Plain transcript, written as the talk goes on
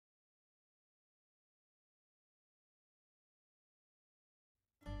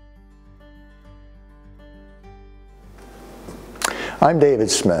I'm David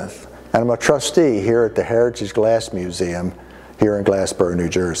Smith, and I'm a trustee here at the Heritage Glass Museum here in Glassboro, New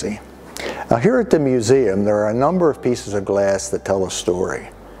Jersey. Now, here at the museum, there are a number of pieces of glass that tell a story.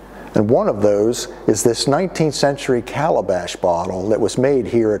 And one of those is this 19th century calabash bottle that was made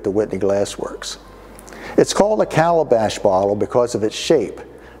here at the Whitney Glassworks. It's called a calabash bottle because of its shape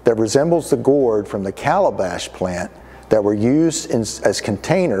that resembles the gourd from the calabash plant that were used as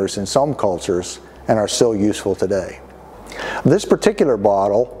containers in some cultures and are still useful today. This particular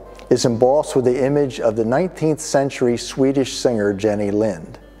bottle is embossed with the image of the 19th century Swedish singer Jenny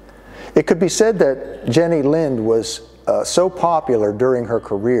Lind. It could be said that Jenny Lind was so popular during her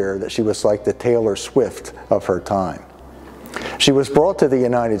career that she was like the Taylor Swift of her time. She was brought to the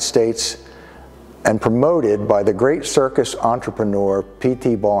United States and promoted by the great circus entrepreneur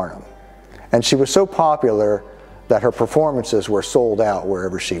P.T. Barnum. And she was so popular that her performances were sold out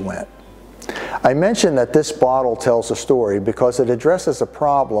wherever she went. I mention that this bottle tells a story because it addresses a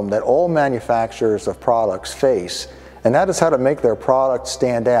problem that all manufacturers of products face, and that is how to make their product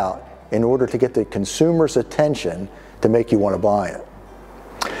stand out in order to get the consumer's attention to make you want to buy it.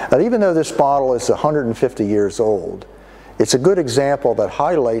 Now, even though this bottle is 150 years old, it's a good example that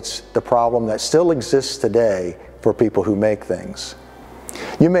highlights the problem that still exists today for people who make things.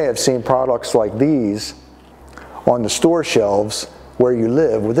 You may have seen products like these on the store shelves where you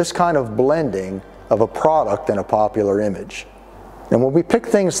live with this kind of blending of a product and a popular image. And when we pick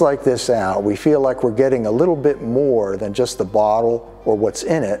things like this out, we feel like we're getting a little bit more than just the bottle or what's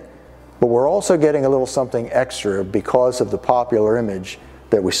in it, but we're also getting a little something extra because of the popular image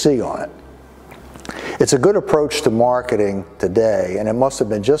that we see on it. It's a good approach to marketing today, and it must have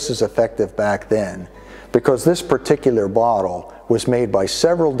been just as effective back then, because this particular bottle was made by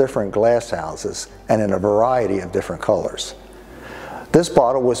several different glass houses and in a variety of different colors. This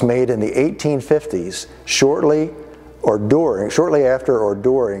bottle was made in the 1850s, shortly after or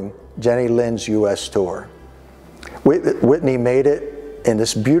during Jenny Lind's U.S. tour. Whitney made it in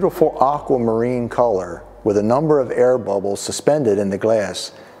this beautiful aquamarine color with a number of air bubbles suspended in the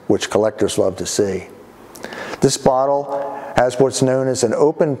glass, which collectors love to see. This bottle has what's known as an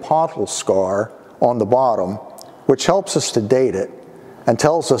open pottle scar on the bottom, which helps us to date it and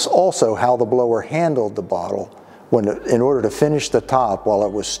tells us also how the blower handled the bottle in order to finish the top while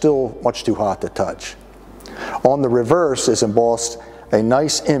it was still much too hot to touch. On the reverse is embossed a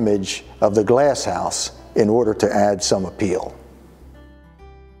nice image of the glass house in order to add some appeal.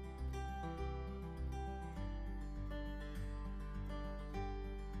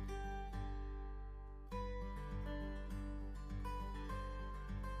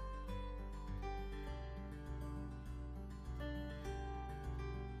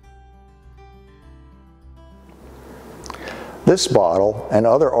 This bottle and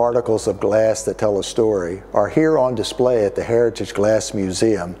other articles of glass that tell a story are here on display at the Heritage Glass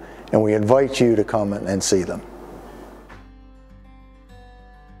Museum, and we invite you to come and see them.